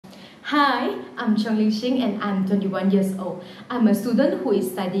Hi, I'm Cheong and I'm 21 years old. I'm a student who is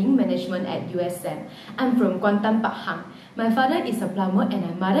studying management at USM. I'm from Kuantan, Pahang. My father is a plumber and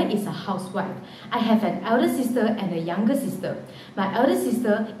my mother is a housewife. I have an elder sister and a younger sister. My elder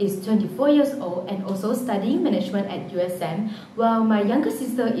sister is 24 years old and also studying management at USM, while my younger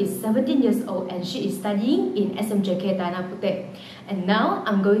sister is 17 years old and she is studying in SMJK Tanah Puteh. And now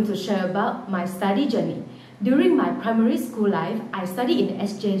I'm going to share about my study journey. During my primary school life, I studied in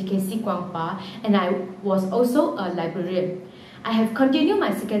SJKC Guangpa and I was also a librarian. I have continued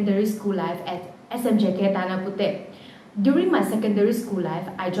my secondary school life at SMJK Tanah Puteh. During my secondary school life,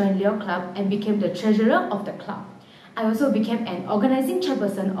 I joined Leo Club and became the treasurer of the club. I also became an organizing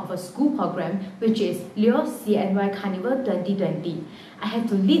chairperson of a school program, which is Leo CNY Carnival 2020. I had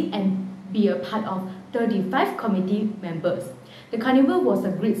to lead and be a part of 35 committee members. The carnival was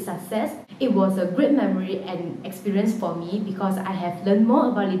a great success. It was a great memory and experience for me because I have learned more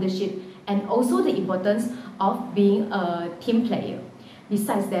about leadership and also the importance of being a team player.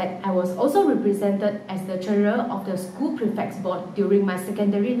 Besides that, I was also represented as the treasurer of the school prefects board during my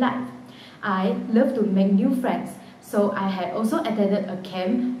secondary life. I love to make new friends, so I had also attended a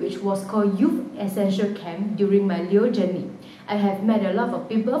camp which was called Youth Essential Camp during my Leo journey. I have met a lot of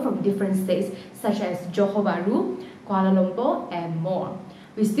people from different states such as Johor Bahru, Kuala Lumpur, and more.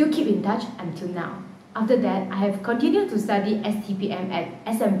 We still keep in touch until now. After that, I have continued to study STPM at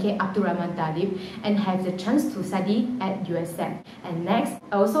SMK Abdul Rahman Talib and have the chance to study at USM. And next,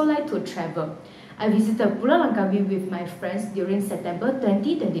 I also like to travel. I visited Pulau Langkawi with my friends during September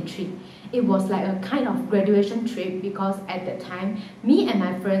 2023. It was like a kind of graduation trip because at that time, me and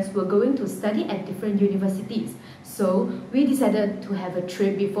my friends were going to study at different universities. So we decided to have a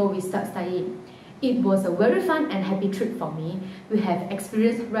trip before we start studying. It was a very fun and happy trip for me. We have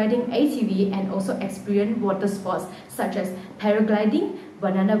experienced riding ATV and also experienced water sports such as paragliding,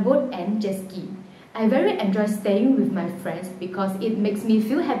 banana boat, and jet ski. I very enjoy staying with my friends because it makes me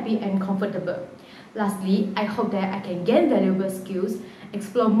feel happy and comfortable. Lastly, I hope that I can gain valuable skills,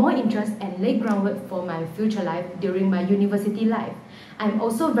 explore more interests, and lay groundwork for my future life during my university life. I'm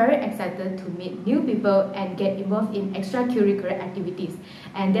also very excited to meet new people and get involved in extracurricular activities.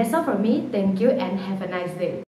 And that's all from me. Thank you and have a nice day.